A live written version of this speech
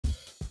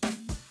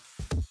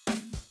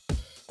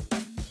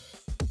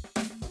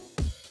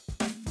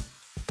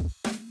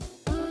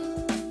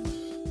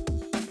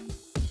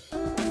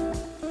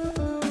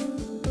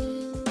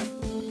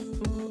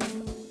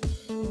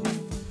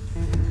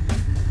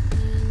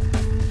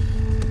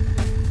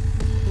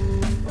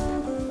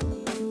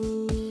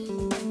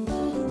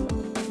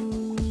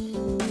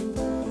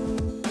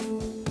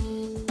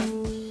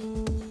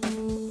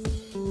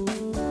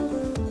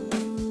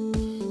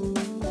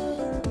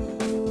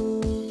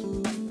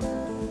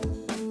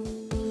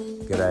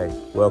G'day,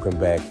 welcome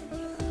back.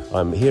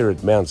 I'm here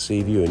at Mount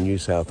Seaview in New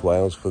South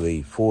Wales for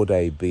the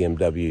 4-day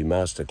BMW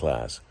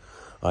Masterclass.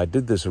 I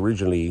did this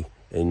originally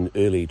in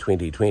early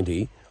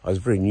 2020. I was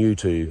very new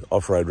to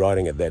off-road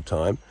riding at that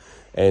time,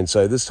 and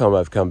so this time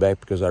I've come back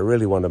because I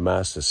really want to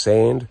master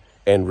sand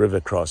and river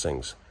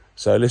crossings.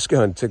 So let's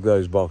go and tick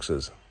those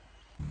boxes.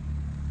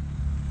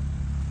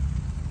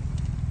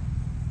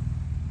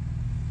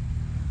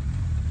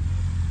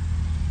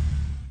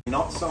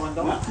 Not signed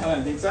on? No, I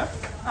don't think so.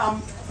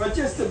 But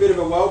just a bit of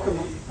a welcome.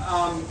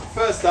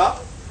 First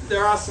up,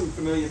 there are some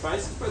familiar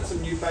faces, but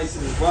some new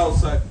faces as well.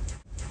 So,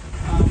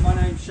 my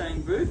name's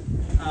Shane Booth.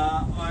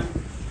 I'm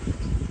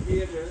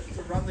here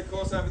to run the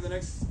course over the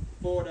next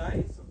 4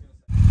 days.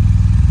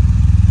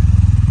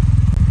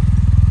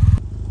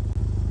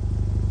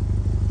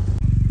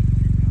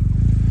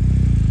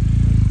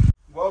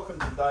 Welcome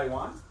to day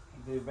one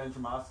of the Adventure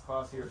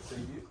Masterclass here at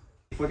Seaview.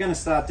 We're going to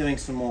start doing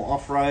some more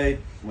off-road.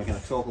 We're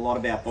going to talk a lot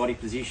about body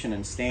position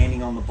and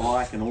standing on the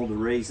bike and all the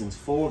reasons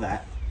for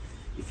that.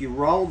 If you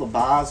roll the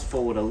bars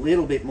forward a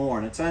little bit more,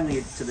 and it's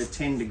only to the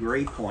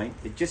 10-degree point,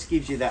 it just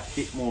gives you that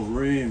bit more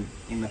room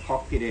in the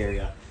cockpit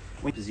area.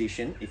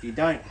 Position, if you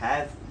don't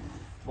have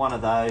one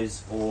of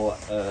those or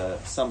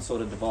some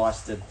sort of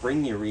device to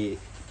bring your rear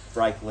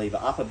brake lever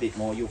up a bit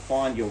more, you'll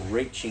find you're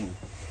reaching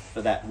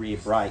for that rear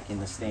brake in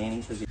the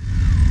standing position.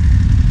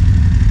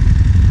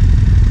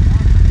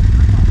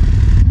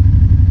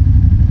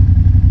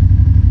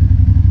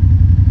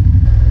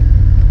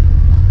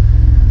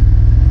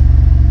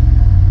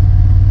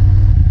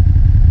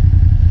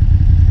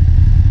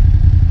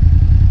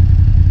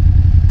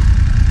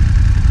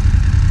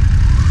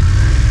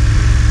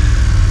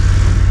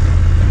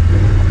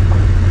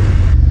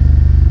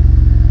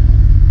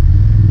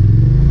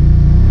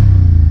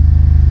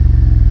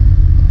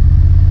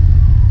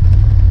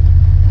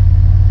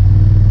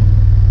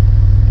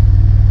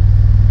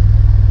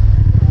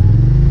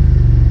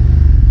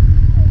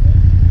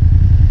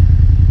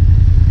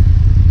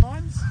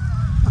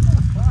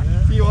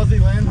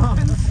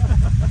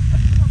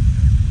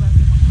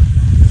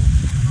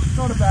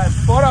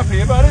 Spot up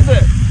here, but is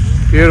it?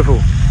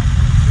 Beautiful.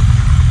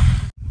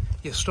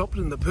 You stopped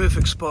in the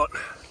perfect spot.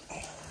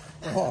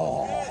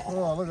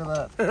 Oh, look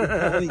at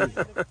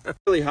that. It's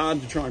really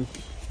hard to try and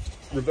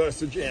reverse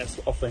the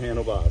jazz off the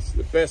handlebars.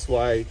 The best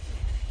way,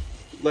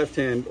 left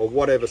hand or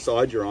whatever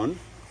side you're on,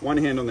 one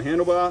hand on the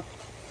handlebar,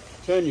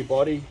 turn your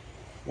body,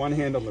 one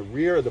hand on the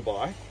rear of the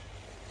bike.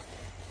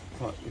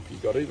 If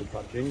you've got either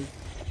touch in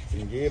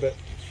gear,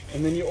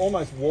 and then you're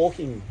almost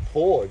walking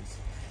forwards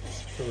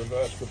to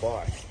reverse the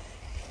bike.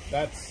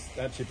 That's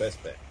your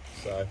best bet.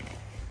 So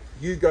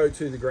you go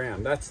to the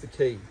ground, that's the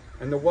key.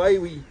 And the way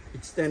we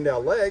extend our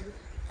leg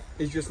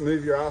is just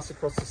move your ass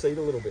across the seat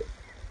a little bit.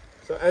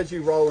 So as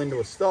you roll into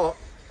a stop,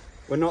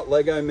 we're not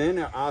Lego men,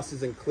 our ass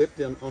isn't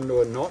clipped onto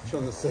a notch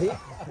on the seat.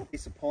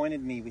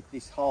 Disappointed me with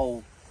this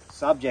whole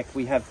subject.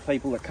 We have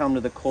people that come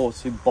to the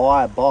course who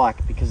buy a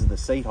bike because of the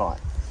seat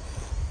height.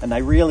 And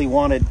they really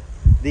wanted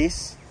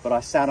this, but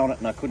I sat on it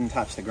and I couldn't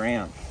touch the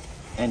ground.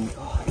 And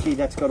oh, gee,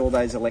 that's got all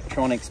those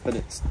electronics, but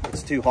it's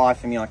too high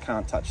for me, I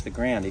can't touch the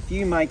ground. If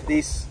you make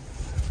this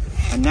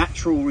a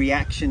natural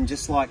reaction,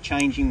 just like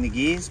changing the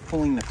gears,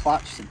 pulling the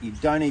clutch, that you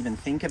don't even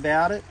think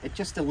about it, it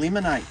just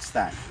eliminates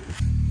that. So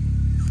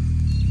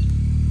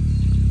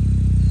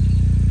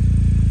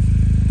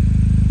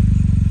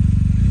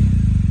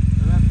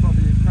that's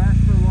probably a crash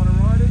for a lot of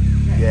riders?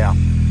 Yeah.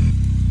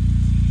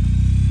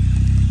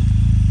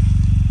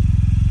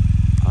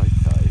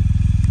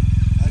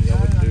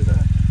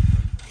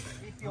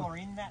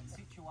 In that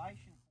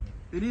situation,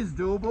 it is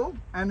doable,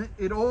 and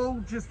it all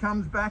just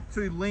comes back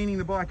to leaning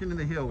the bike into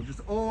the hill. Just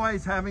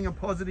always having a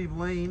positive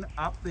lean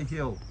up the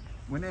hill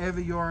whenever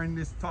you're in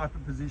this type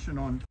of position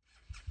on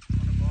a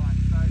bike.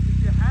 So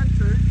if you had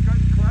to, you've got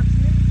your clutch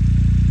in,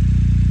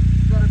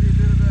 you've got to be a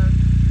bit of a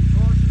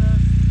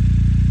contortionist,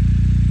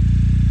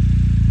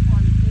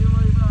 find your gear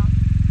lever,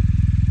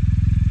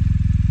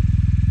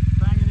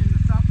 bang it into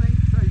something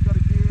so you've got a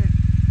gear,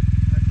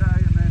 okay,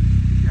 and then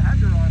if you had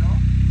to ride off,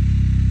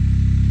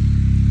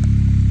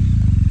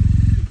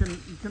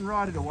 you can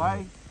ride it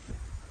away.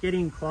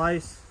 getting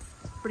close,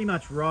 pretty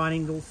much right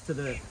angles to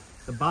the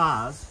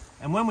bars.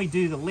 And when we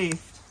do the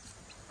lift,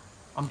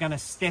 I'm going to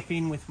step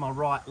in with my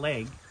right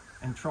leg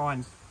and try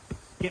and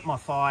get my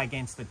thigh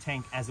against the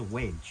tank as a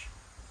wedge.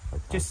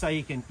 Okay. Just so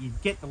you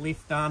get the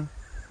lift done,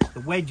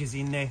 the wedge is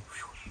in there,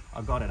 whew,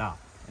 I got it up.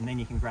 And then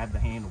you can grab the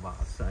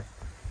handlebars. So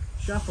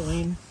shuffle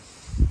in,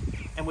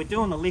 and we're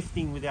doing the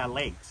lifting with our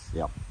legs.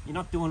 Yep. You're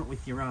not doing it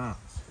with your arms.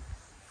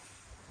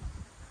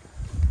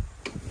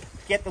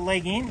 Get the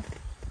leg in,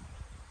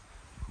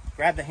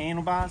 grab the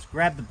handlebars,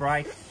 grab the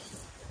brake,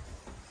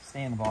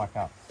 stand the bike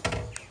up.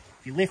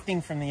 If you're lifting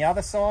from the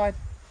other side,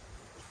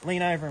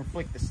 lean over and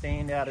flick the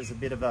stand out as a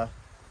bit of a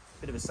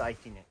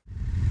safety net.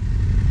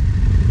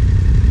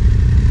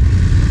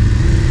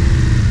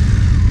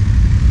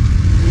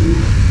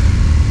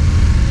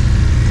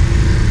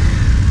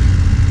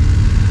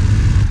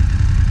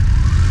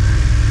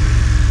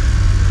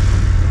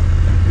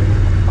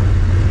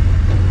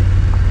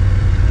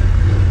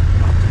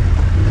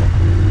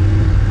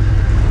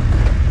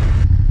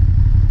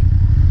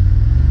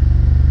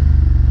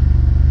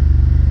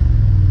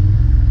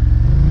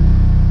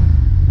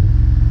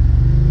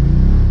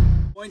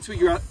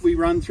 points we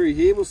run through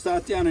here. We'll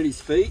start down at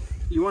his feet.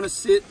 You want to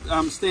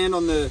stand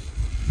on the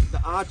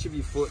arch of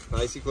your foot,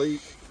 basically.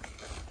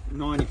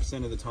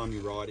 90% of the time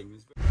you're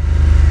riding.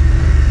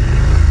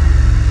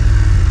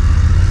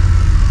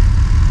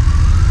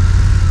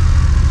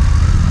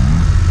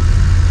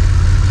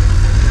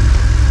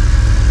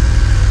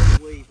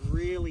 Weave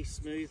really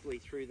smoothly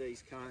through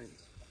these cones.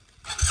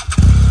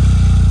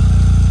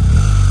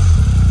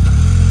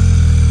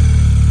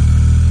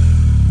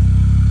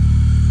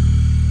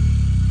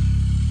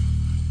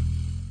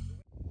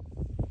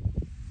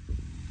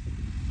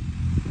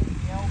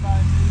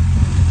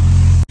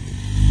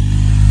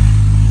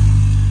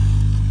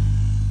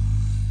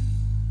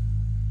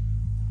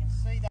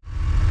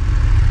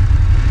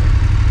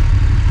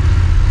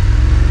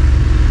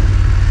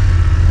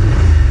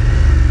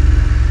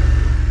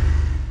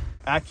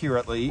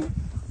 Accurately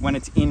when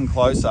it's in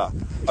closer.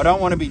 I don't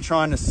want to be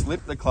trying to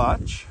slip the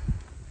clutch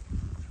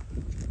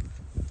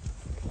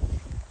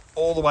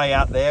all the way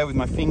out there with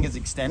my fingers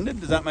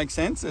extended. Does that make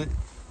sense?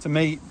 To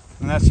me,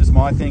 and that's just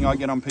my thing, I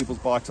get on people's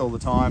bikes all the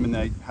time and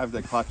they have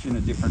their clutch in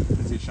a different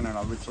position and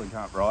I literally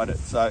can't ride it.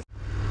 So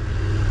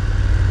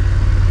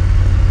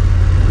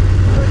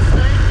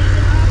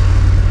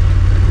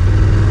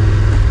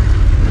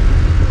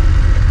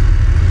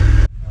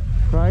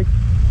Craig,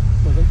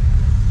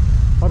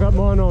 I got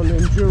mine on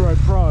Enduro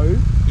Pro.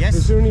 Yes.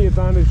 Is there any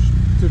advantage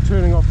to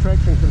turning off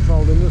traction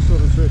control in this sort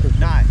of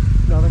circumstance?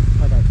 No. Nothing?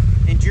 Okay.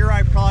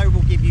 Enduro Pro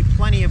will give you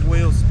plenty of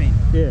wheel spin.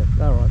 Yeah,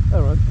 all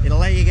right. It'll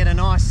let you get a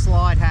nice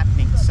slide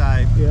happening, so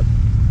Yep.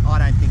 I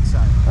don't think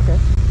so. Okay,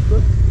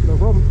 good, no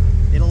problem.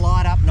 It'll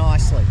light up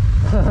nicely.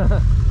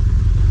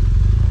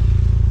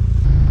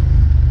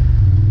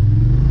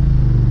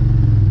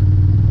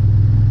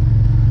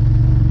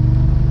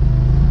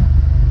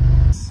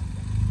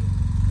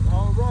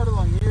 right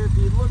along here, if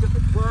you look at the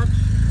clutch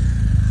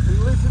and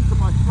listen to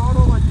my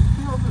throttle, I just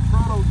feel the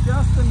throttle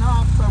just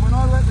enough so when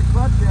I let the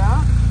clutch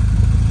out,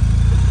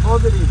 it's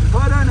positive. If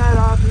I don't add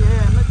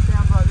RPM, it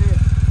sounds like this.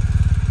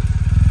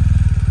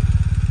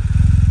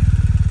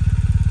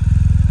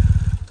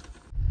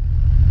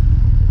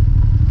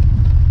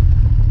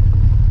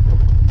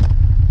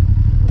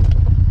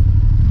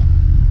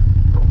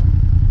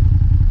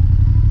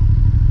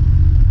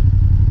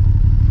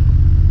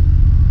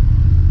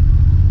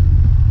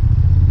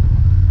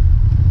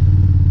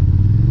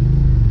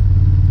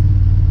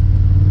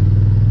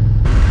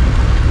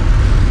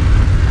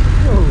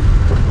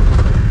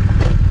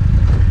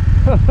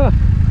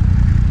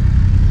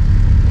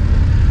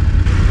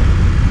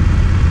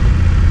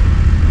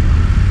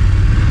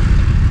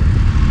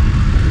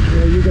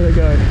 Yeah, you're gonna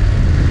go.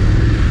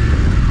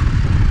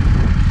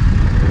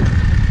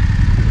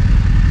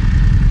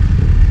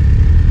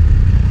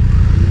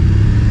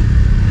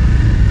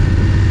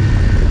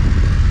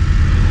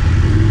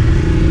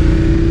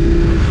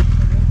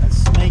 That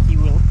sneaky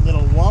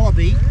little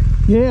wallaby.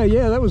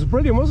 Yeah, that was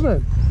brilliant,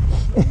 wasn't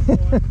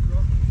it?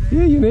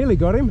 Yeah, you nearly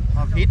got him.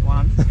 I've hit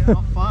one. It's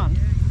not fun.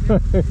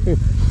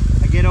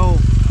 I get all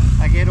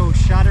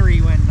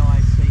shuddery when I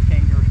see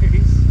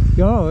kangaroos.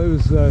 Oh, it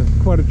was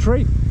quite a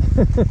treat.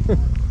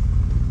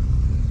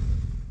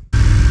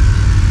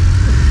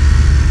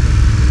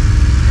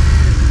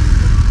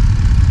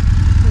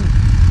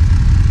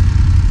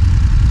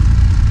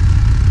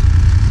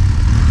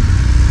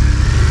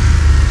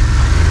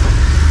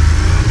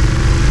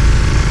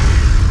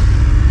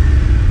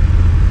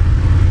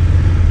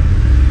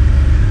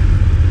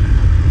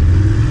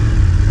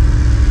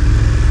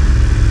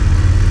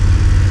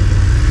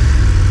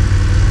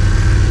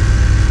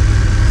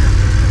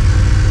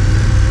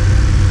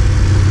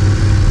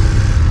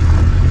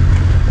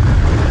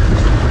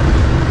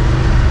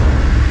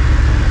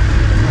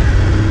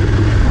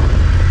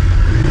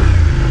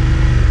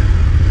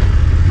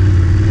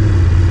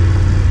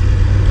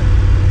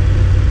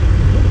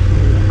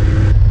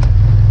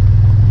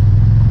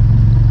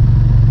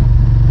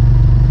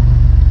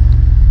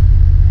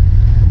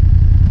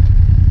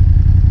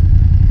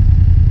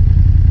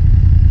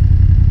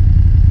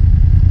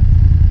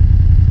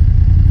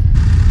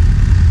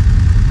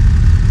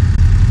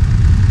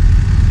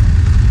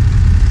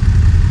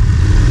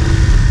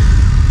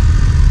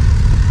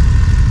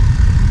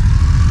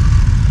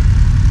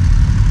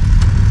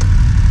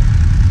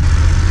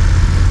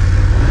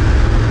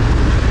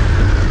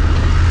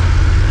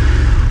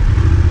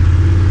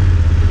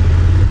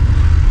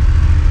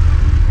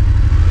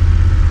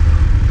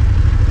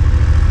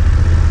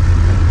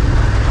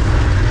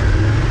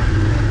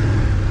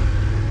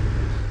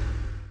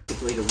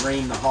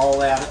 Ream the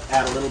hole out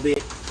a little bit.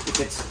 If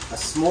it's a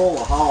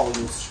smaller hole,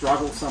 you'll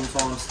struggle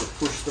sometimes to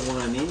push the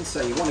worm in,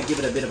 so you want to give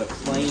it a bit of a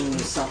clean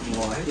with something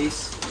like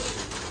this.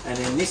 And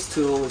then this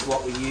tool is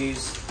what we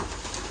use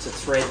to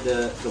thread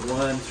the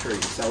worm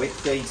through. So it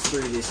feeds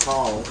through this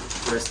hole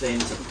for us then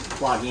to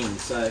plug in.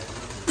 So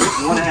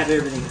you want to have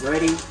everything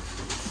ready.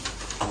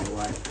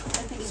 Anyway,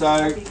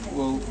 so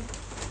we'll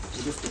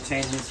just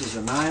pretend this is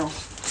a nail.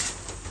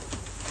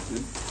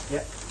 Good.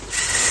 Yep.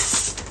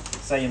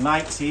 So your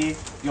mate's here,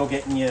 you're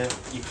getting your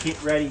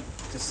kit ready,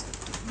 just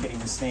Get him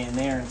to stand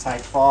there and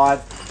take 5.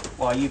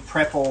 While you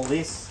prep all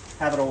this,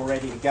 have it all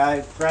ready to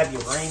go. Grab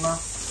your reamer,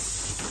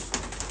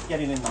 get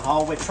it in the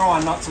hole. We're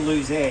trying not to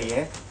lose air,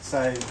 yeah?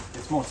 So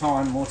there's more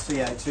time, more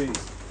CO2.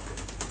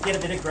 Get a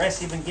bit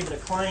aggressive and give it a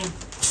clean.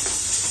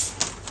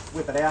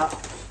 Whip it out.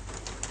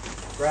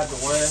 Grab the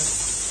worm.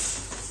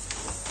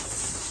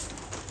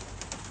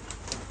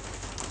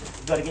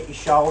 You've got to get your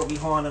shoulder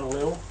behind it a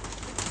little.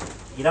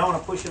 You don't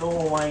want to push it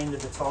all the way into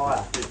the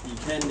tyre. You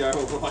can go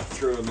right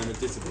through them and it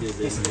disappears.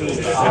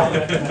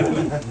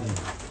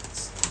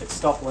 It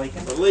stopped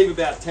leaking. But leave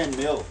about 10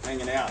 mil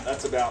hanging out.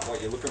 That's about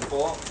what you're looking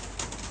for.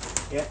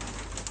 Yep.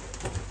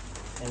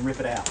 And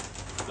rip it out.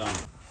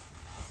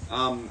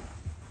 Done.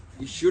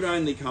 You should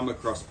only come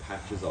across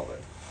patches of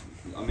it.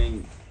 I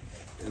mean,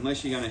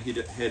 unless you're going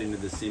to head into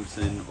the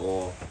Simpson,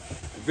 or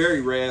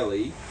very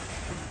rarely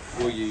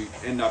will you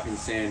end up in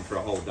sand for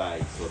a whole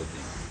day, sort of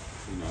thing.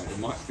 You know, it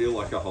might feel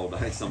like a whole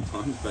day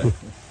sometimes, but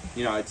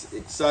you know, it's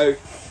so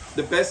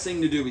the best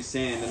thing to do with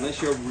sand,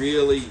 unless you're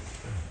really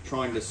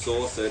trying to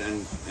source it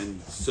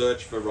and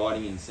search for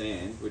riding in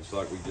sand, which,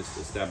 like we just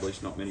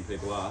established, not many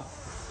people are,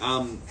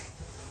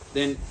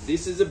 then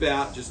this is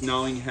about just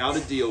knowing how to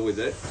deal with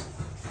it,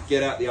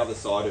 get out the other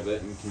side of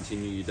it and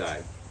continue your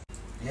day.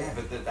 Yeah,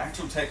 but the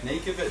actual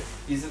technique of it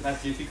isn't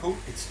that difficult.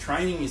 It's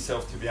training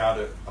yourself to be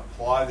able to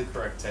apply the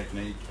correct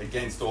technique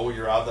against all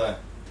your other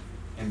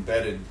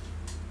embedded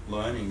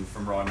learning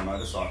from riding a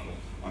motorcycle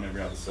on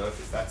every other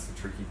surface. That's the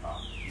tricky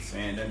part, the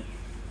sand. And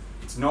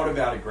it's not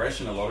about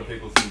aggression. A lot of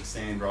people think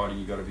sand riding,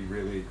 you've got to be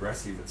really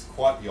aggressive. It's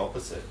quite the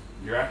opposite.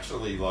 You're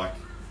actually like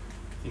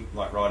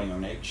riding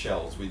on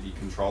eggshells with your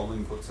control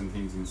inputs and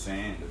things in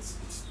sand. It's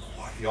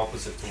quite the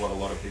opposite to what a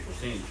lot of people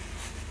think,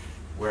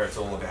 where it's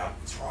all about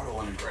throttle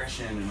and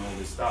aggression and all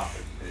this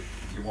stuff.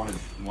 You want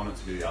it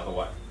to be the other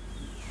way.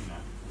 You know,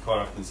 quite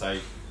often say,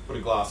 put a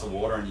glass of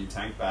water in your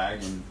tank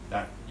bag and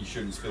that you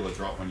shouldn't spill a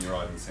drop when you're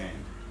riding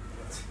sand.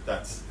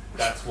 That's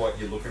what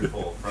you're looking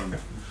for from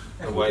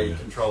the way you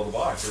control the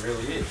bike. It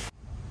really is.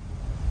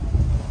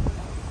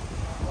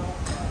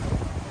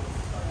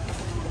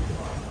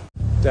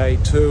 Day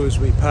 2 as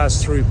we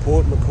pass through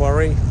Port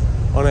Macquarie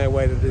on our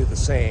way to do the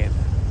sand.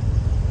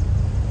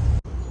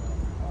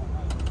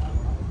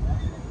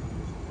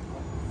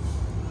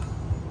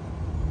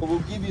 Well, we'll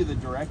give you the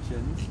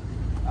directions.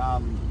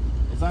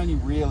 There's only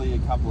really a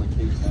couple of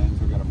key turns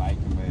we've got to make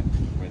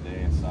and we're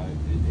there, so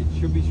it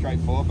should be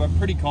straightforward, but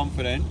pretty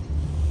confident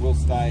we'll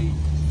stay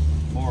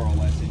more or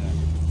less in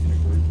a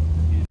group.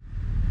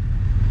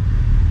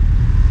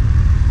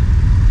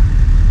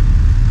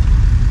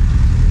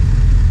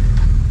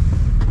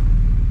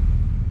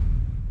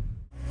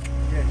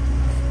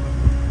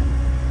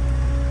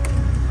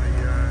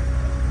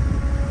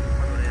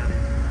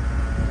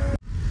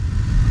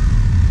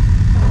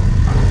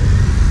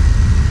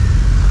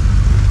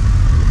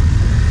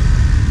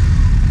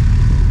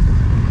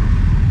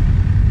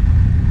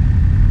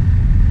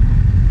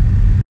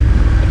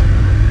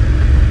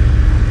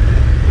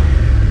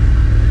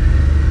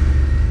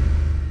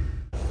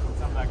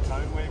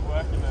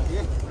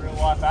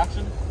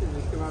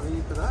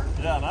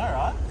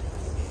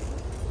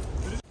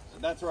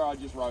 That's where I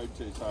just rode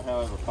to, so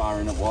however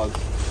far in it was,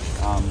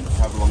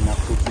 however long that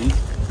took me.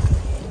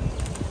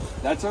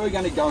 That's where we're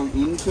going to go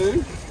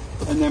into,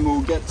 and then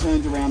we'll get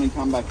turned around and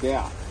come back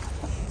out.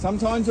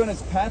 Sometimes when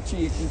it's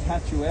patchy, it can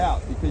catch you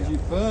out because you're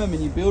firm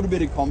and you build a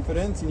bit of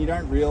confidence and you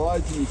don't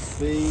realise your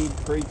speed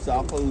creeps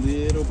up a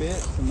little bit,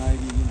 so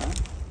maybe, you know.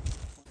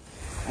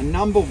 And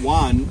number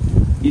 1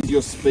 is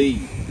your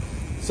speed.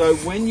 So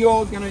when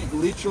you're going to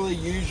literally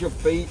use your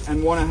feet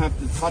and want to have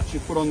to touch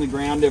your foot on the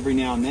ground every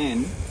now and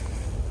then,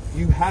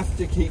 you have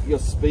to keep your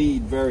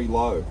speed very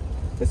low.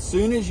 As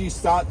soon as you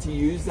start to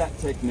use that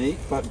technique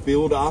but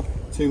build up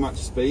too much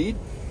speed,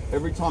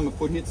 every time a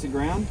foot hits the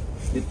ground,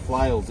 it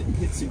flails. It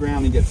hits the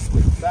ground and gets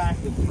slipped back,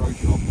 it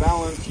throws you off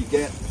balance, you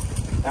get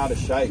out of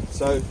shape.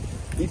 So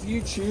if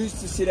you choose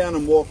to sit down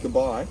and walk the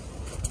bike,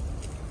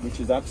 which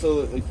is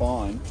absolutely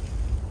fine,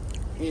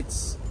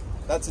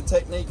 that's a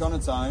technique on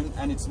its own,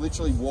 and it's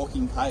literally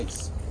walking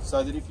pace.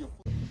 So that if you're...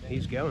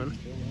 He's going.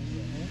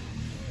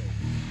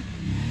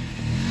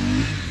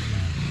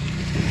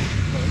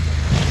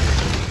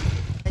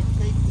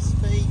 Keep the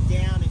speed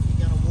down if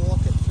you're going to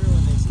walk it through,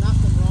 and there's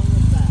nothing wrong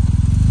with that.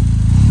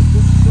 But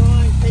just try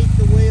and keep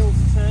the wheels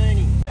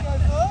turning. Go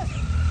first.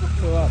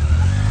 Pull up.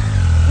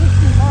 Push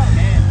me hard.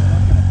 Man, we're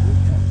not going to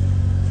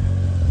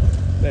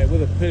push There,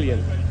 with a pillion.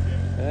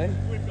 Eh?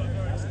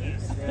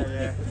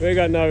 yeah. We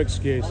got no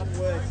excuse.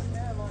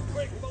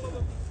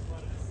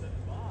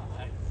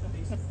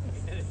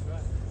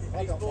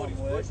 I got one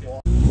word.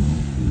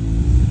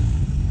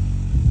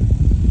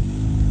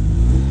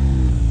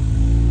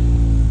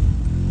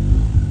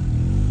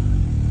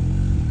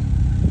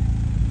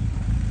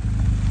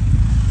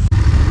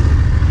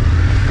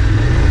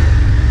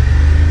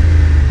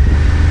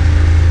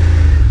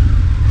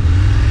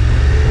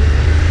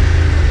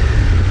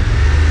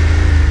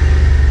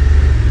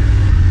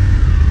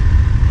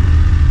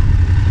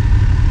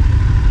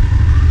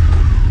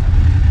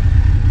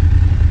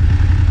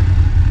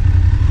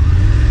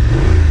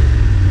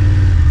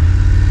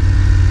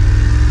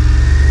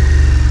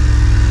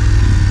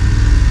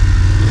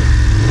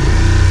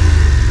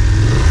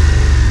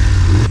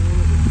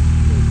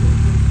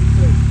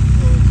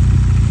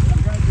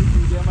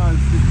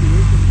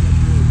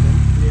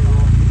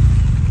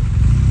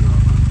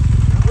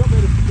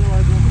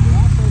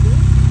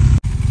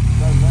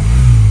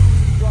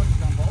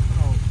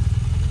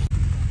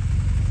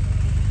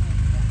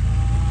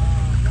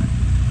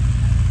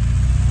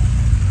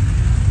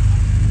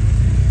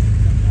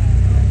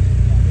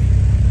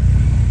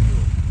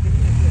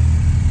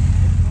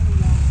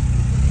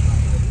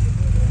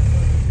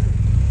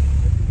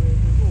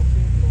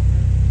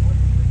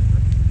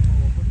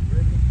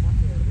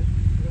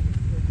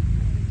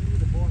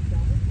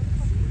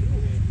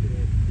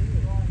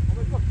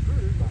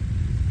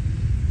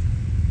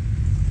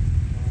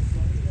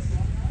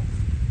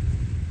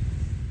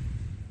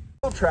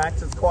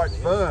 tracks, it's quite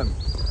firm.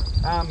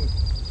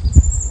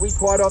 We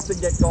quite often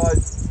get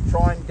guys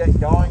try and get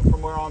going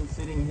from where I'm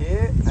sitting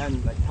here,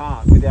 and they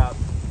can't without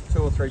 2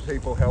 or 3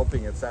 people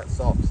helping. It's that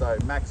soft. So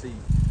Maxi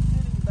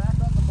sitting back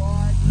on the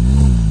bike.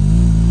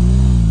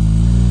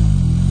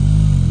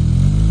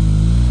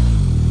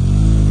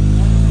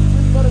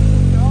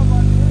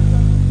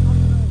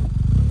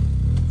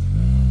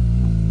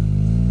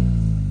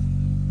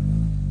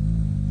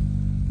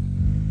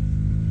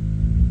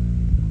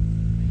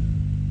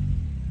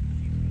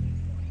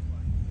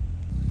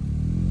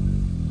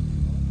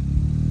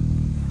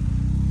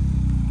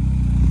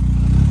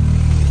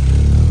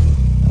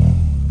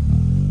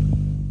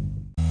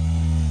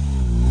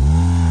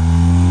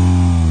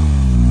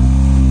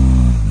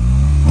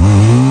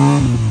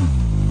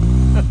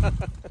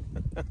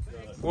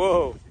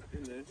 Whoa.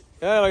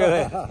 Yeah, look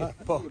at that.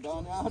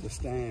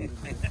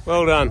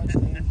 Well done.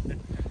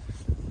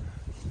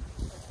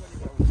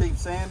 Deep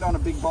sand on a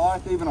big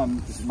bike, even on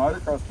this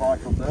motocross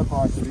bike or dirt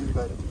bikes it is.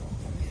 But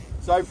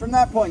so from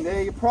that point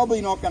there, you're probably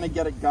not going to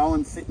get it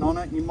going sitting on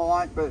it. You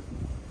might, but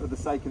for the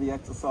sake of the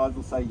exercise,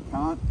 we'll say you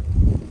can't.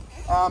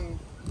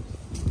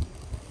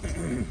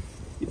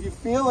 If you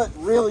feel it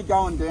really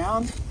going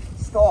down,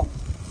 stop.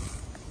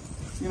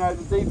 You know,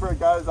 the deeper it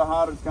goes, the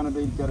harder it's going to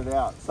be to get it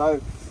out.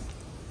 So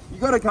you've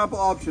got a couple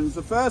options.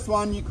 The first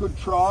one you could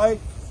try. You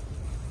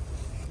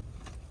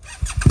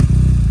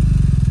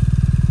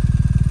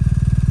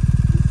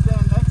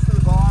stand next to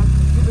the bike,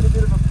 give it a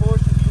bit of a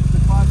push and use the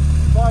clutch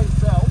by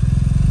yourself.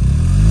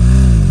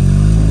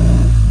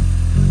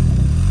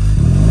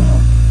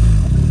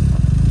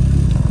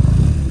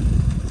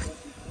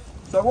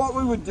 So what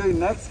we would do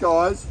next,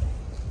 guys,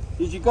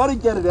 is you've got to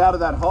get it out of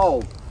that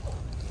hole.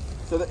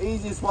 So the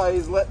easiest way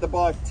is let the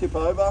bike tip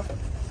over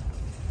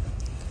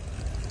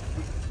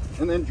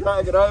and then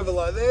drag it over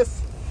like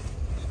this.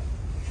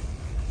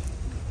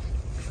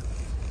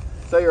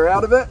 So you're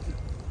out of it,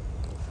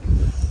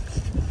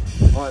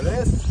 like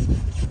this.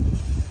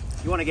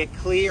 You want to get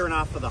clear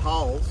enough for the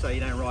hole so you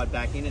don't ride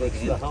back in it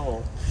again. The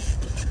hole.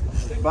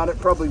 But it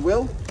probably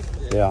will.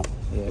 Yeah.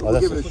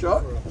 We'll give it a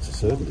shot. That's a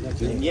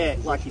certainty. And yeah,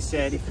 like you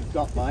said, if you've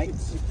got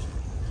mates,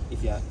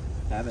 if you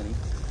have any,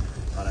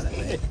 I don't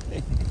know.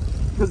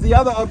 Because the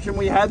other option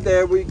we had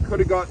there, we could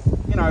have got,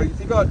 you know, if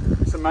you got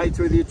some mates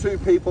with you, 2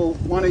 people,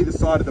 one either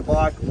side of the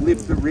bike,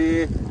 lift the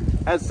rear.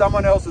 As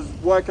someone else is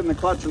working the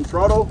clutch and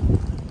throttle,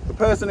 the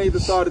person either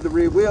side of the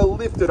rear wheel,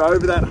 lift it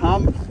over that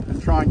hump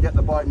and try and get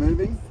the bike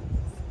moving.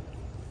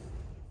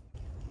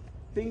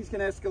 Things can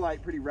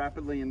escalate pretty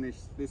rapidly in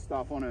this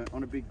stuff on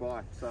a big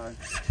bike. So.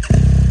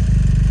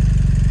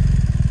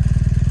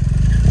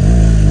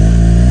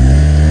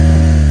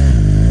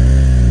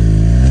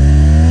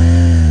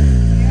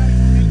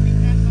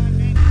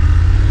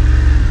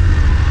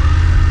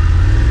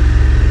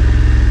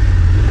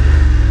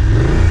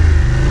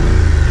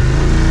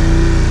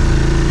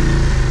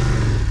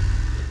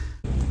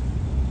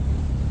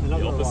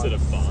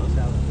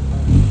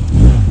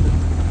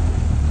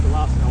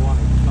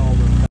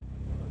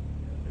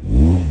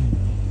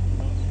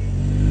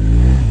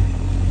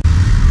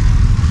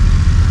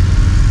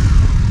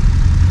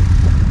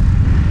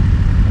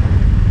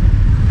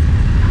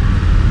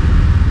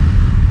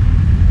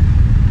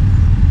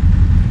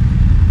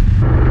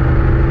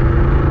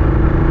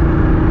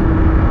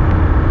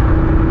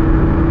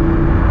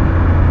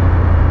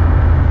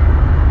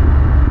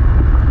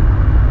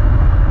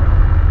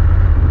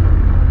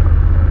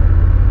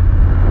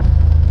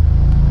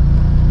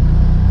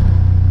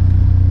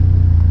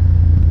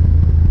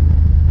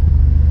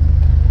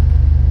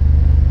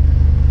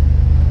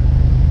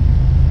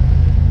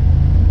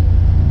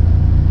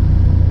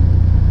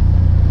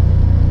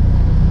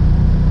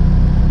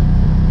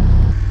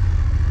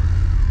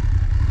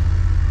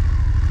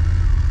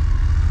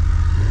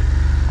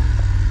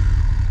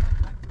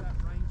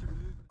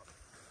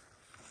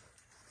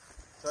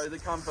 So the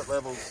comfort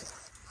levels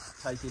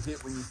take a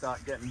hit when you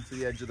start getting to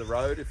the edge of the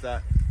road, if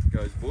that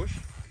goes bush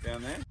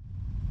down there.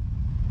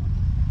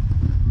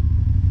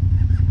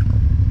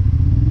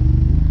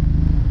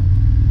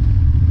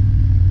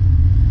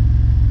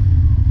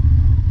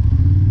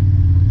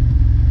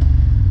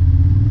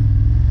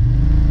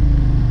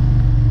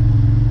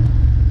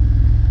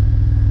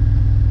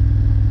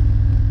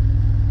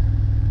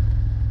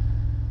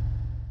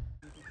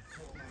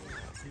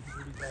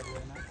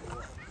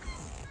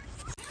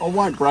 I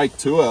won't brake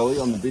too early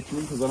on the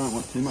bitumen because I don't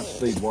want too much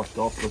speed washed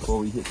off before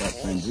we hit that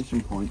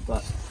transition point,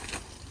 but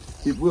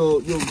it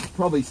will, you'll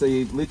probably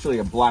see literally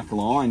a black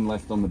line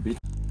left on the bitumen.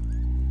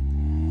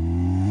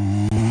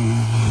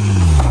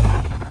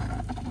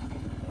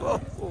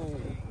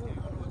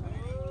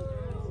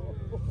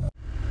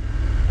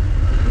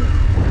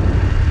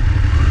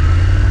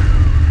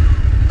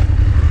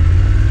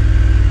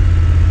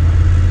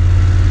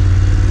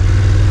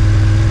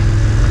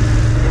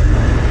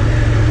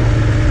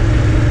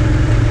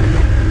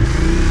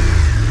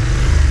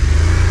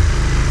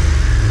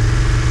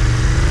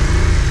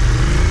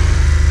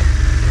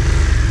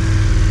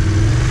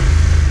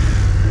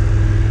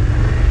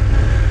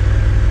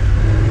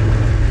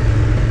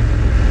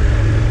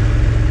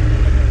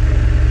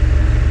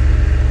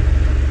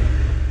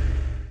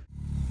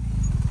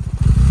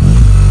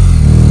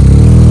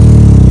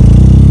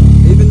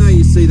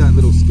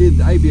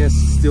 ABS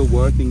is still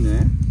working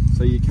there,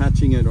 so you're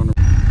catching it on a...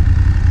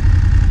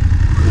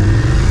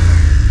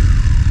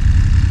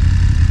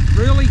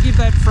 Really give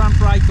that front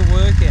brake a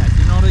workout.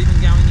 You're not even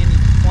going any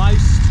close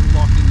to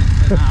locking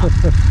it up.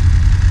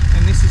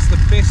 And this is the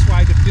best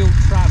way to build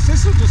trust.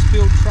 This will just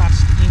build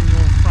trust in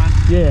your front.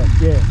 Yeah,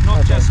 yeah.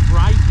 Not just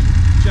braking,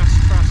 just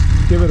trust.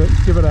 Give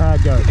it a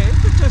hard go. Yeah,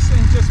 but just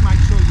make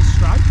sure you're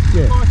straight.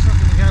 Yeah. The bike's not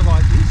going to go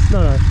like this.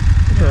 No, no.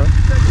 That's all right.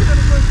 So give it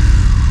a good,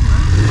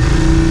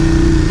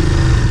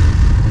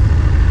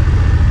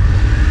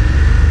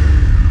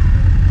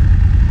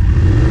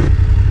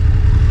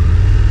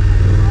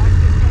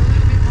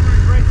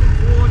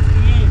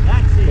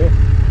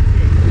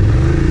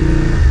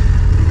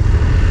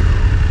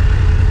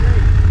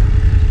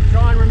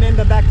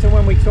 back to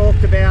when we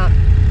talked about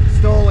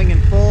stalling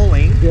and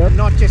falling, and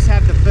not just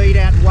have the feet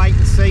out and wait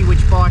and see which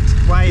bike's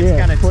way it's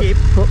going to tip,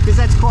 because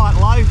that's quite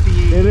low for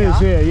you. It is,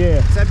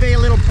 yeah. So be a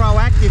little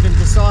proactive and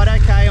decide,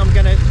 okay, I'm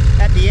going to,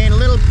 at the end, a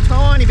little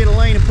tiny bit of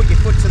lean and put your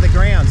foot to the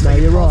ground, so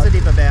you're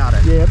positive about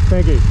it. Yeah,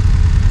 thank you.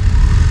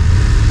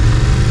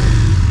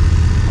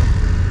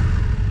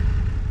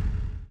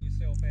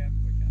 yourself out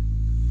quicker.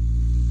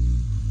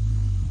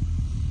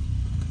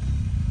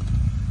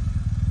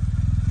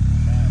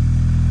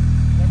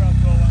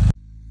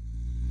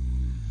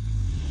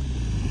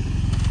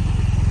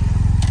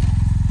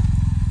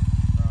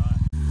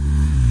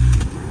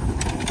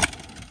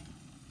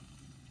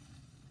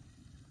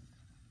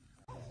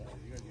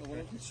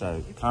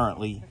 So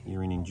currently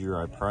you're in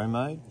Enduro Pro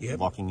mode.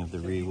 Locking of the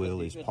rear wheel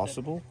is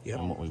possible,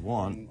 and what we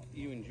want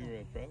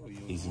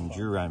is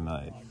Enduro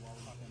mode.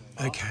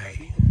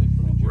 Okay,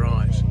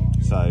 right.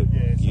 So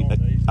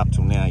up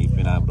till now you've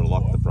been able to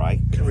lock the brake.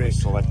 Correct.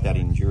 Select that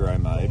Enduro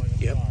mode.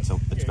 So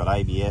it's got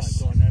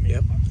ABS.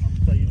 And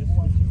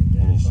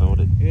you're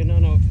sorted. Yeah,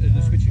 no,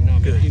 the switching now.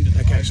 Good.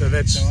 Okay, so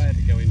that's, I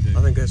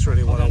think that's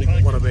really what I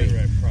want to be.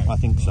 I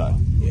think so.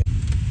 Yeah.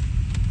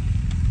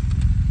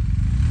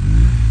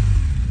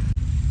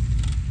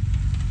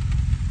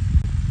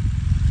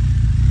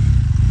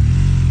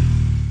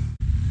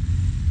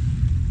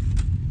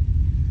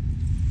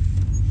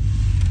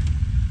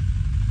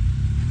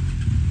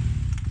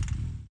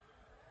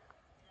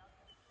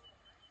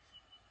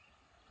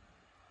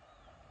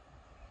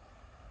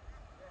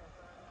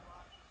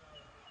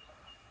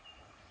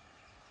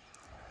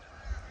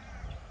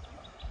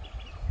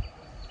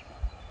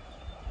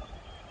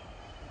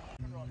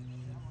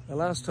 The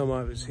last time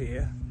I was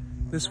here,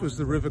 this was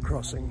the river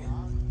crossing,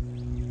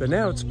 but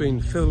now it's been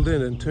filled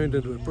in and turned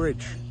into a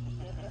bridge.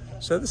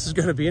 So this is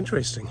going to be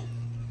interesting.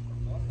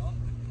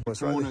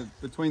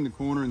 Between the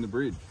corner and the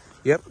bridge.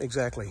 Yep,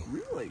 exactly.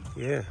 Really?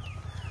 Yeah.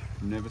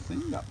 Never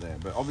seen it up there,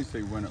 but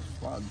obviously when it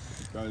floods,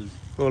 it goes...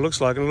 Well, it looks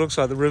like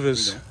the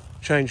river's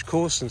changed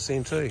course since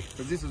then too.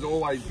 Because this has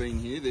always been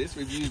here,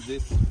 we've used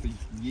this for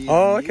years.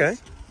 Oh, and years.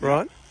 okay,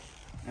 right.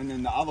 And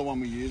then the other one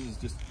we use is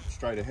just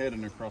straight ahead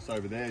and across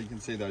over there. You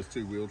can see those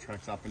two wheel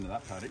tracks up into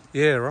that paddock.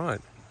 Yeah,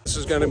 right. This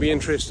is going to be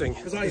interesting.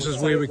 This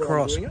is where we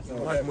cross.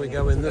 Right, we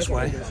go in this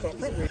way.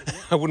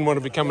 I wouldn't want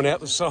to be coming out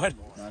the side.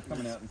 No,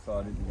 coming out the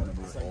side isn't going to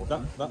be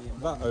awesome.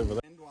 That over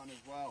there. End one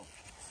as well,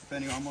 if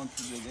anyone wants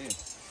to do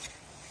this.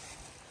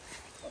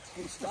 That's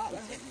good stuff.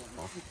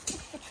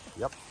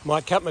 Yep.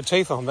 Might cut my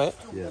teeth on that.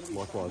 Yeah,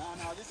 likewise.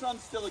 No, this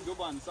one's still a good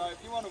one. So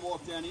if you want to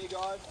walk down here,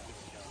 guys,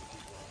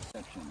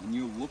 and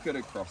you look at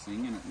a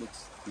crossing and it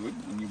looks good,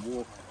 and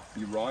you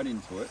ride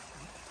into it,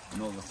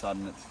 and all of a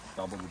sudden it's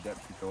double the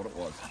depth you thought it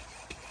was.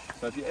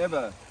 So if you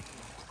ever,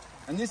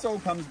 and this all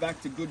comes back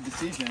to good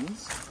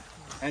decisions,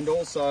 and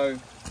also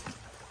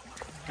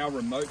how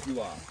remote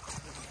you are.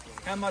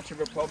 How much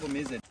of a problem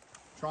is it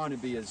trying to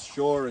be as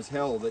sure as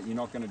hell that you're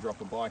not going to drop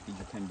a bike as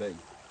you can be?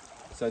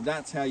 So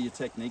that's how your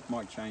technique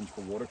might change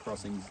for water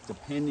crossings,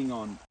 depending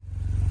on...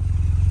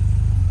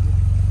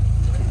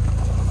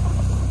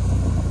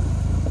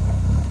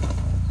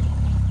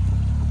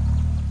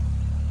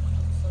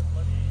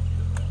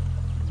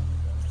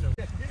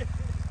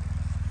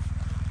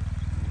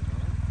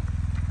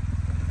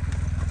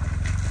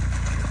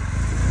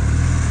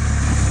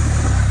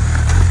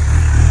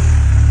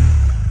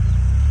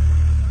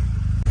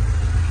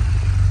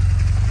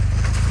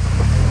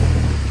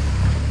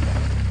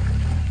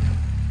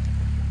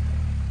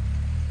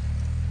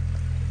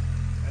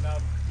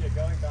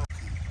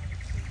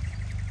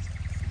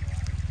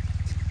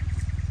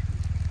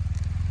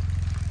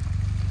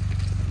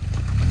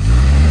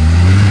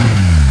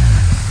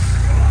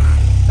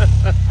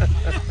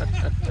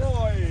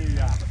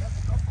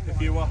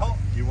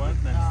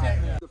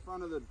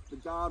 The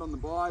guard on the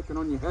bike and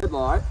on your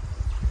headlight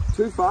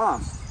too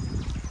fast.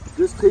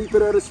 Just keep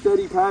it at a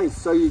steady pace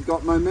so you've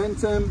got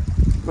momentum,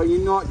 but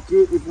you're not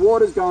if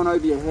water's going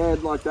over your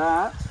head like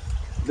that,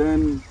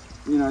 then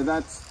you know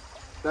that's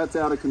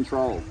out of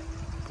control.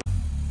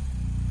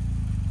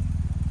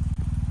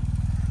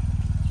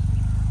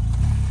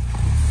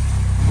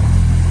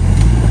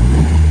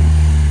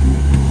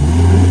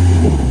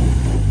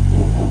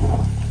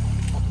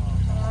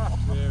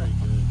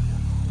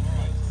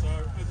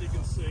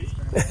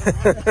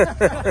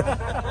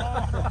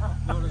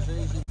 Not as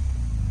easy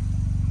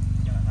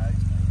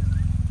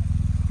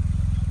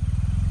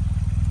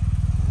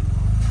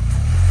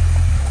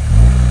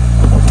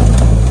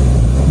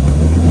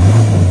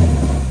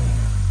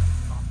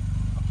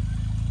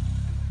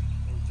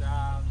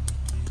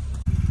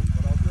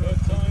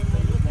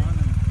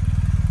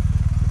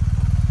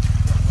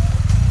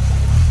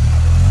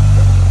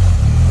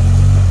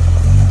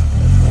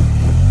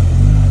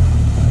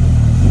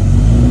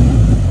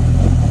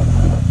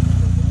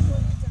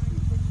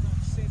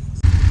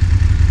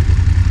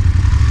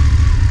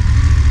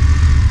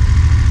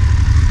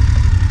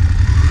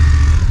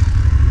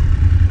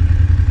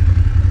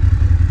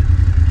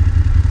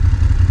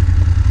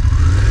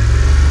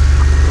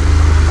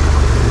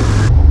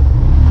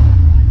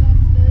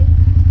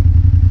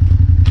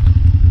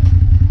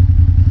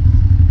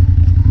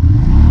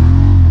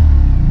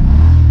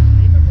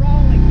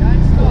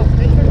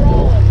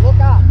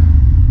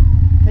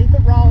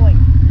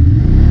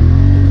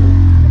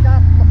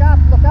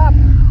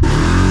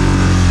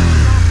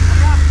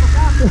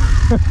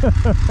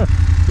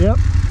Yep.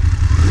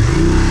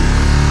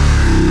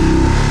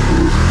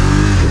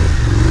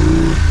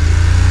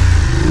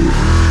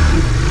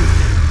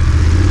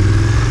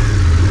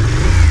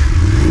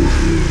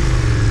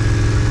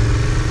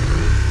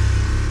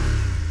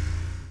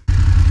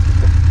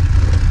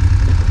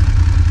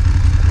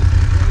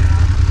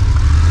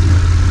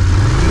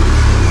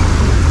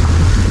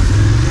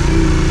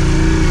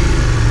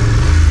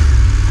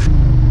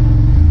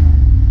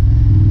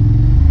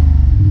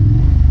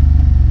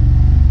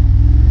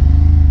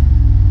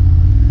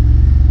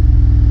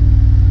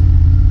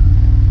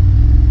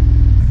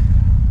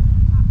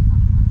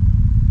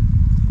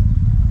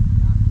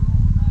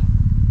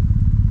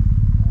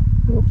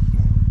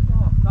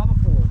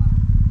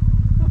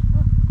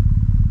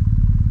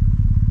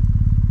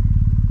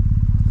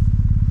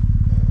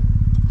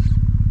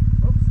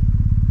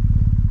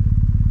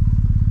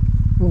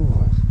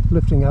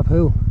 Lifting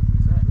uphill.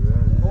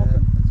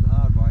 It's a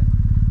hard way.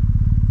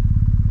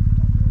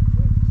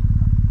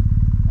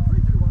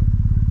 3, 2, 1.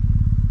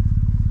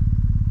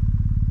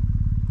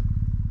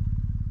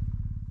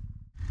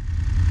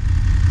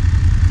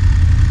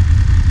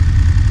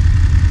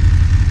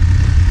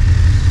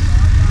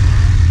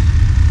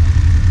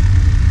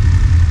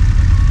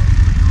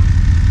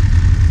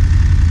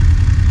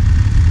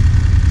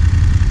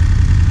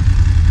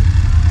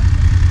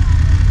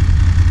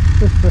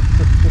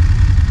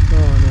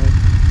 Oh no.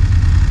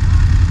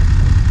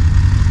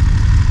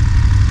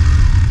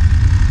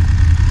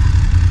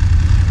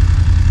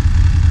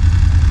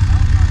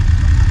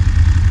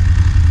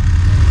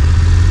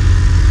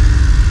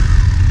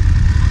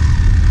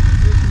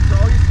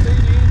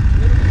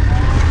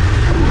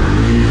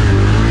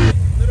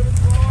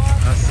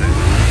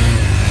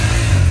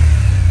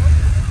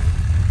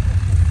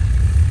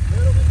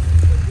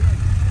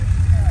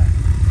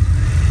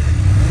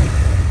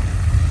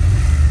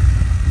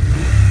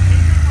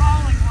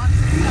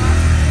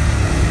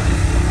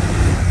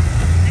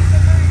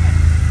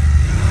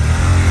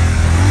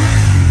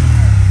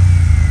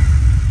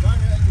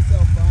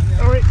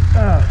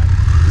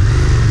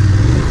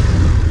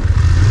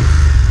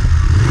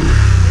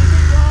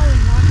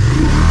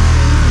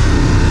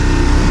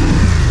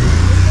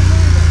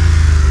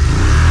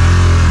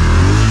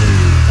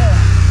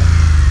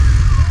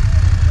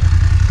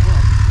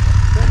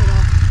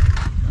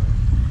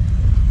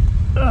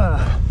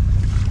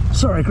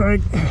 Sorry,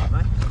 Craig.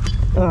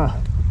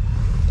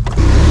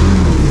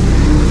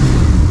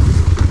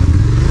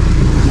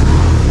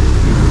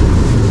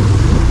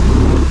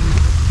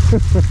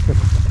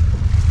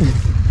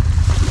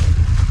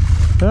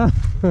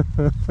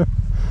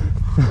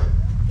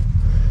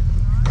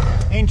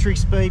 Entry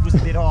speed was a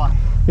bit high.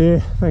 Yeah,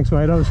 thanks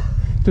mate. I was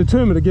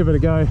determined to give it a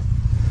go.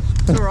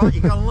 It's alright,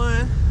 you gotta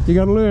learn. You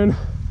gotta learn.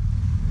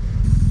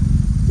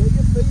 Get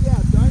your feet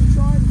out. Don't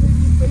try and keep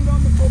your feet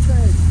on the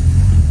footpad.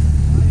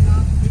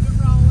 Keep it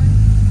rolling.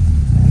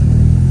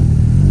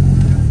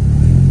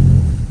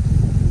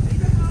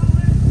 Keep it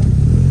rolling.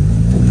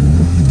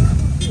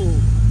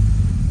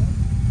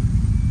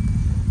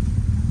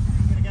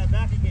 I'm gonna go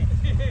back again.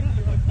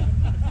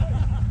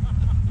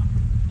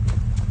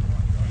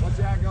 Watch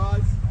out,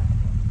 guys.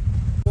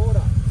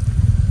 Water.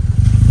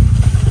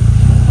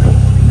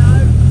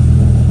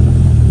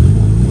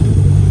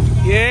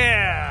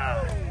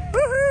 Yeah!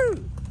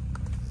 Woohoo!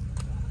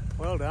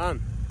 Well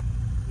done.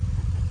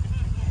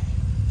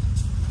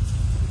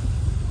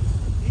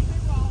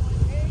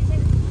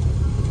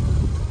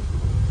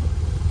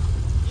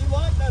 You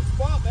like that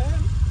spot, man?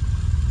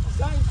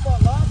 Same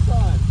spot last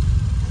time.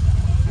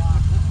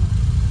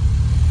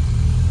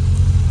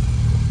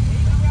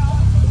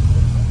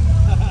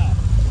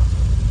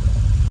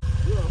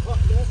 You're a hot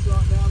mess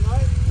right now,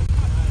 mate.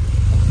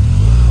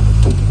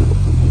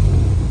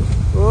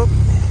 Whoop.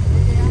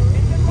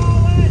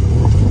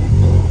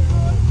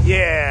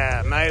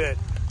 Yeah, made it.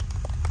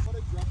 Got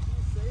to drop to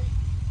your seat.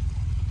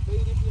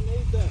 Feet if you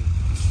need them.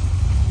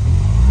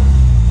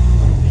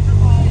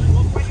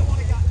 Look where you want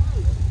to go.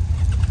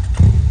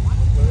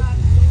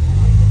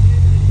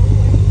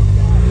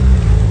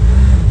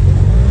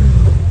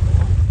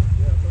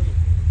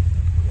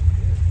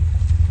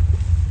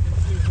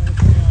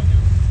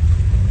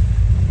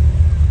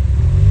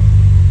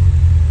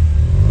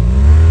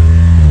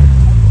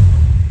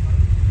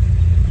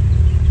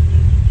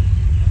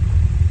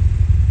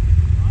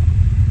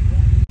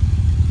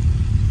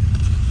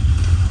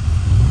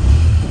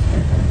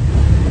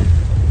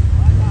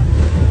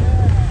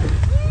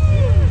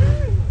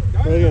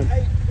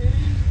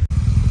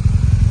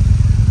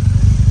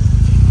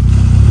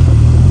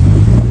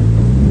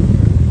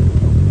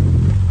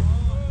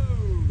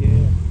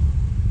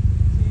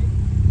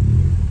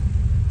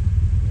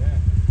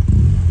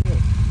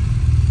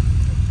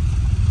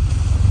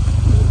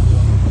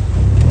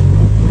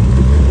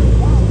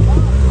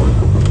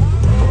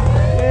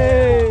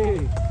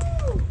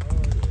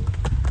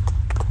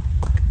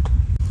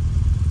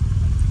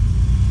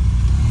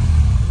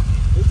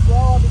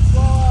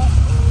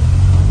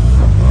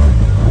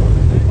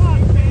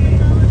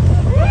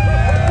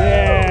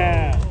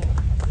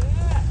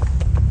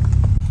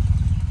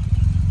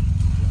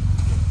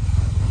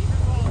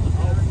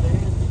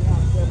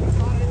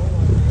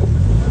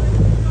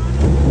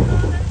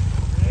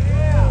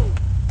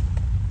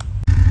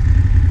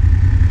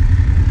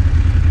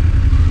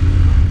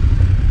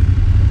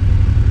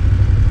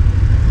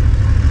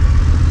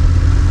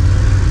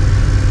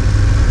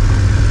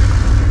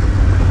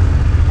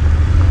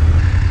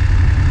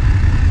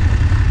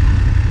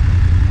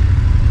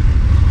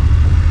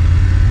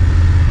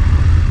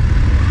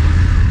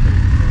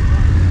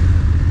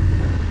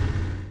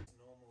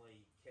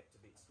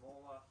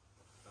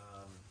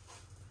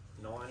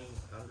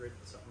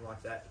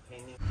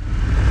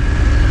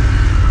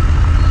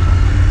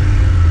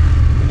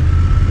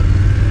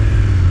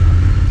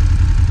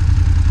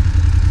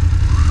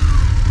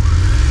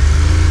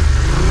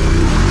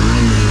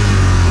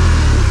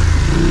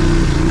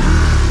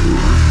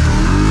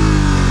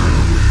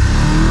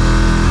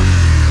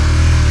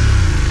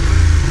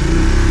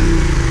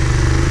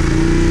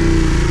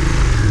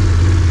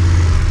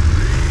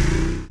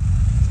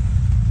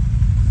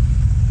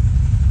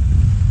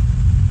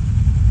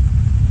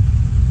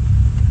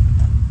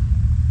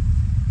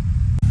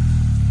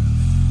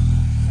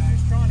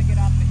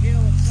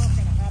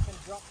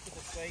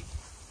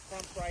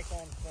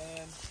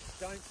 firm,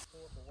 don't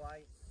support the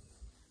weight,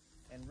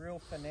 and real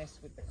finesse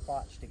with the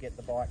clutch to get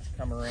the bike to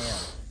come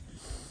around.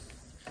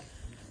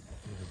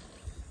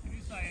 Can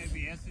you say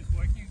ABS is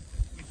working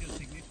with your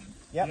ignition?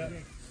 Yep.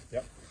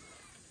 Yep.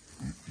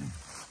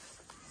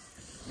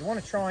 You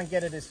want to try and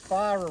get it as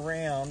far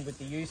around with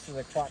the use of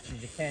the clutch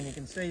as you can. You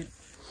can see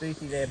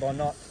Beefy there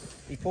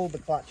he pulled the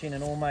clutch in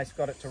and almost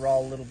got it to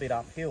roll a little bit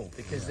uphill,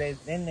 because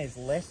then there's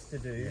less to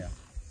do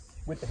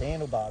with the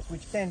handlebars,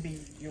 which can be,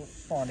 you'll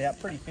find out,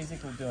 pretty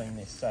physical doing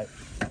this. So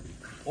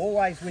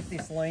always with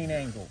this lean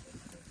angle.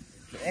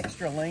 The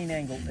extra lean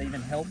angle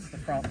even helps the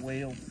front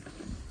wheel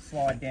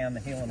slide down the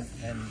hill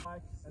And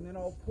then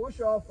I'll push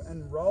off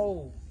and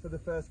roll for the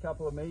first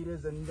couple of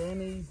meters and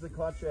then ease the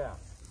clutch out.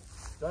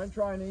 Don't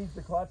try and ease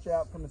the clutch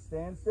out from a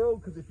standstill,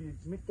 because if you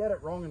get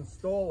it wrong and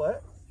stall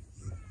it,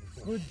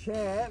 good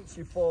chance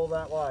you fall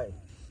that way.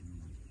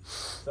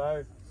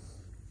 So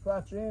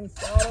clutch in,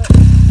 start it,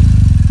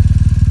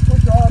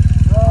 push off,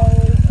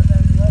 roll, and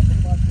then let the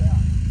clutch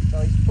out. So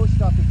he's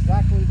pushed up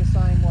exactly the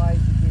same way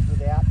as he did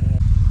without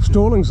the...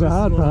 Stalling's the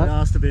hard What I part.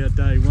 asked about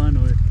day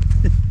one,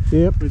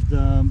 Yep. with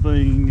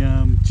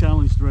being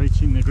challenged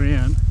reaching the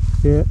ground.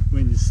 Yeah.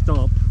 When you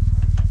stop,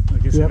 I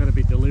guess Yep. I've got to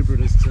be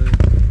deliberate as to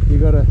You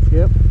gotta.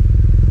 Yep.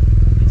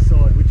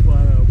 decide which one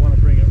I want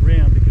to bring it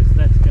round, because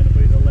that's going to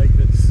be the leg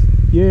that's,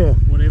 Yeah.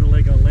 whatever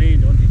leg I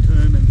land on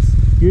determines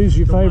Use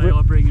your the way I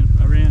favourite. bring it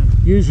around.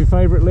 Use your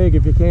favourite leg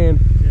if you can.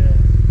 Yeah.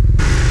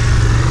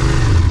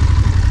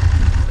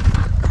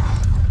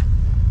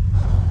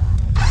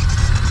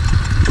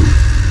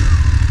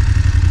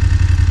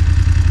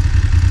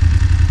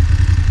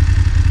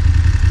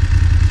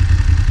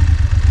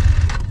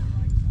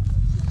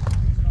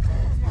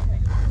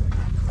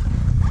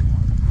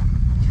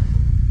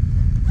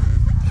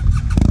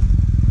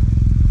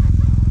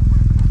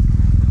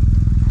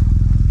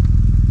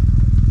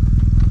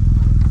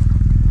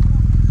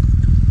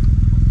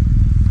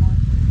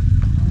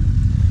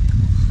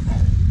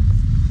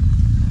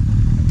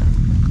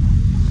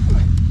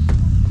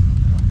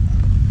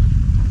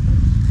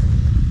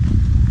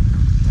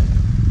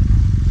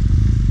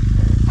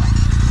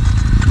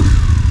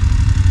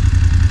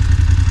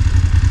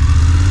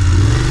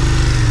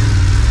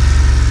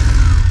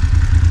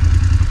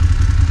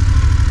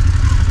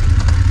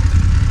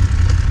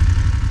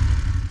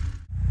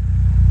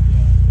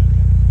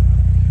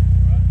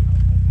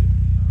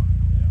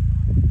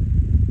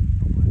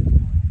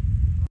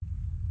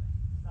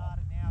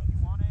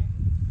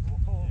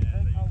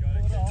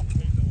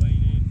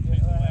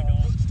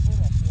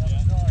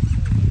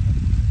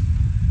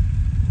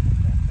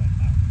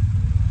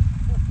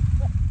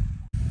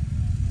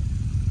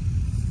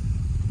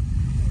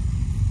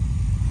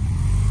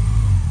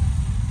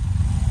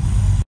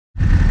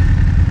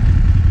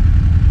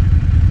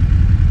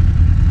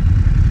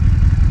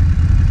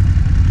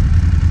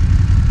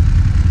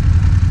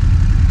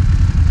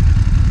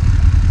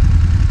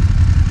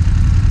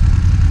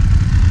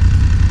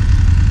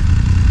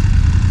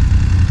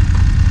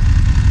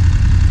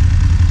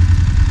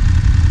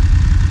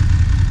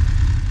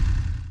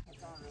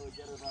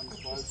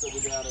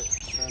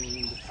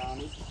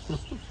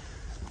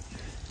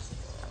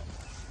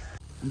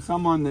 And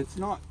someone that's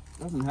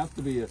doesn't have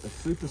to be a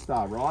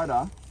superstar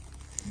rider,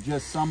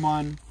 just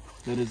someone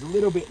that is a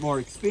little bit more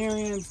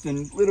experienced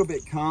and a little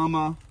bit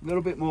calmer, a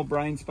little bit more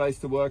brain space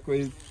to work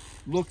with,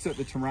 looks at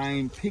the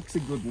terrain, picks a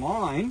good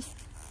line,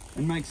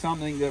 and makes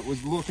something that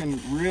was looking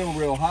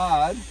real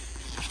hard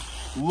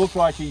look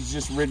like he's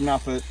just ridden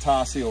up a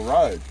tar seal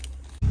road.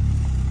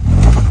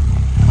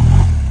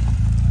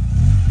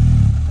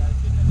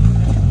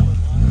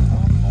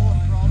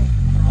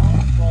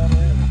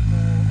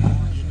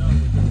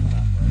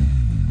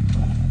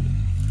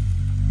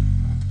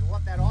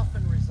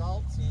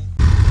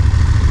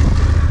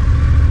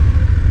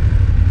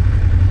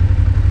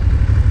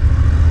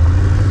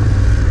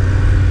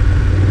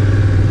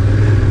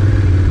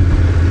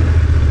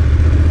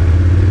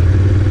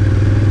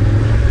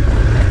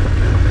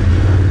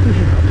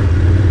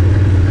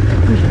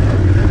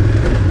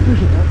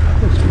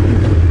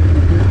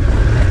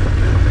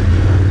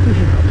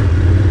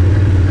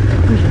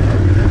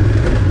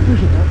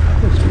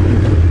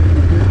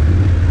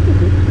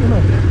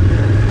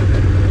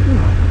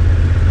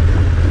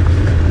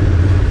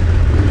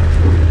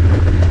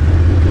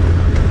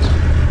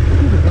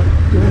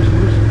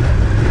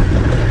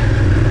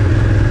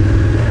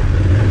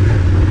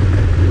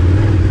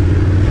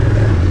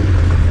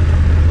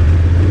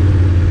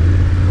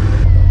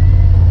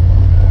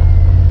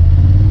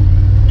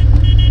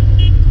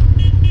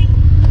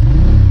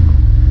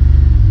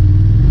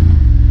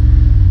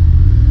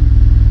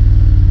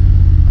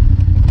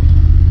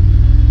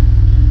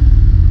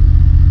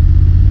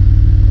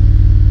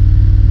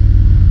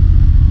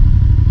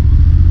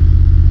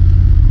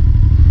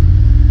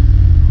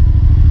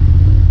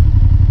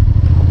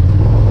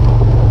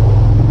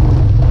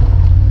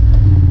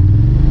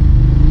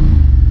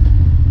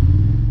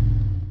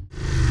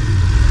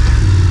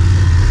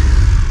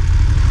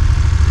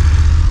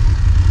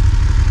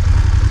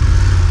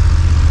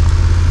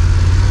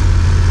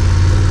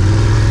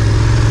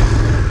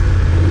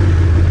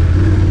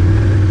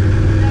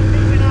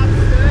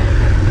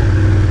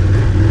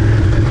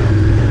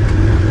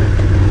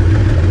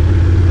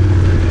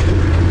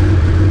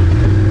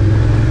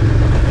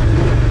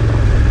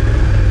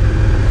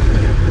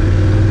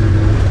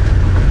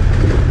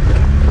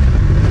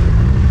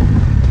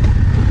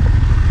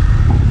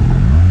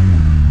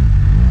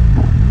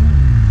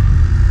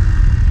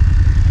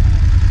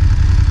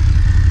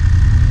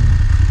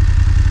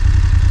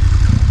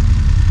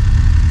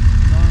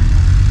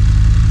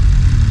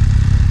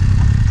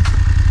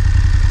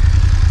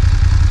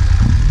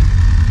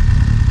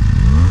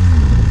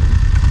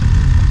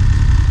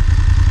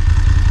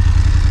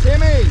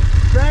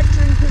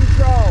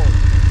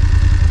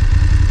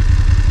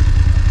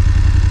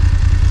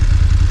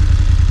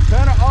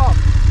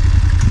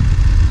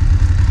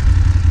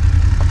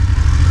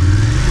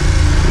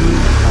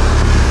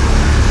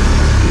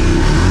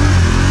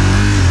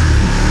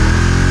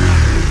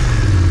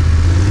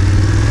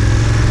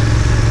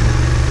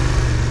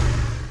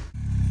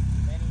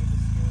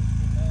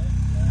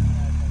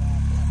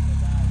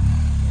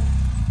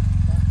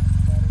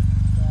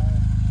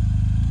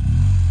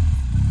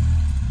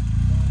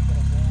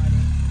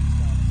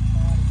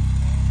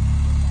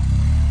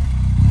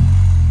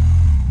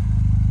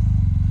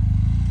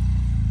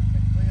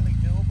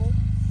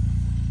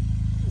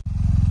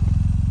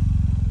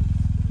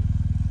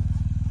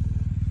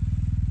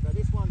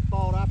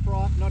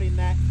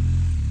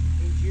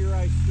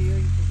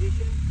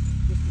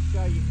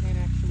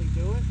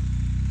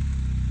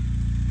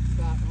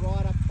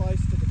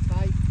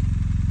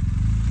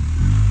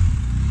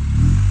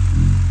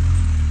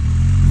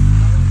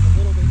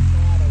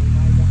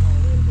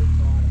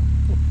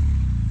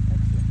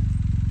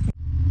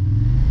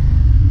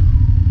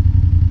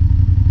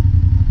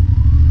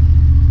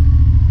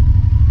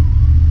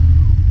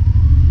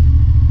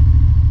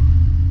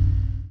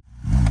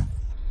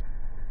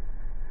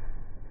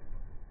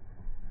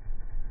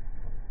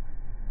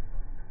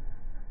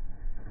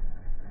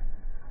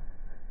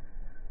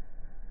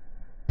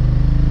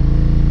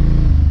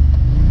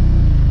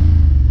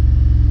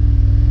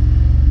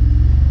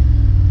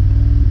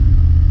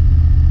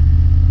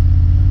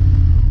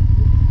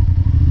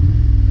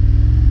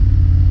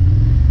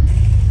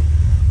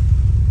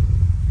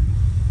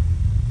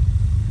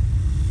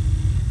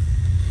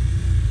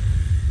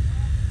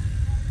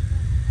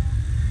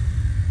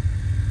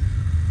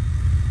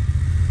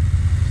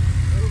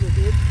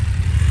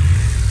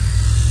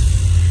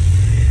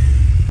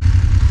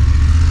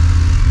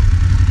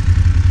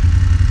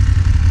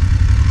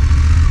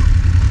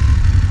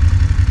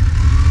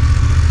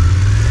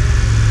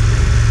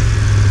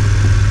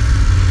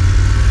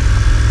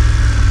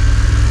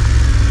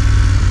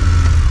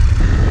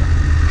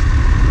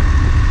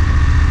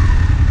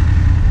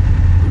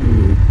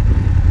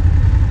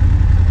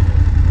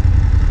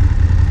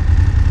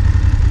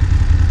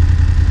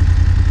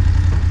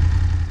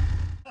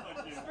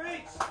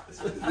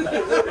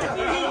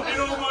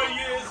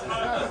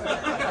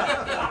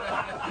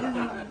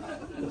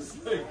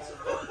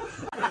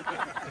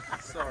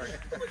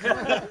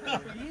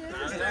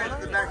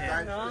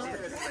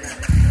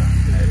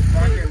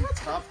 Fucking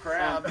tough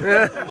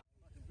crowd.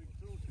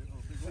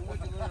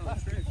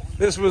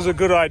 This was a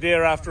good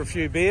idea after a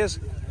few beers.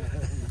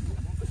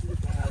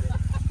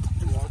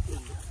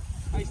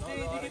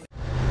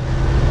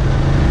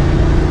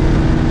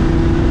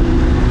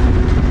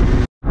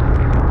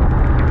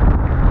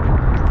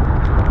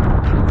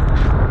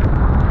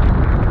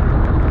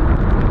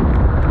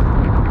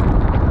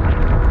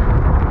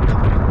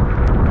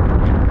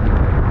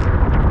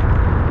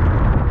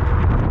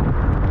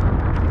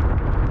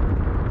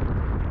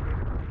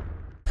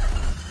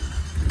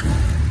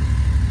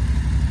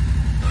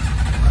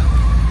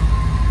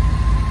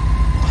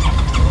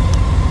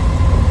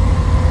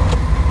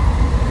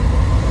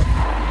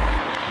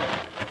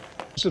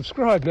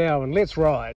 Subscribe now and let's ride.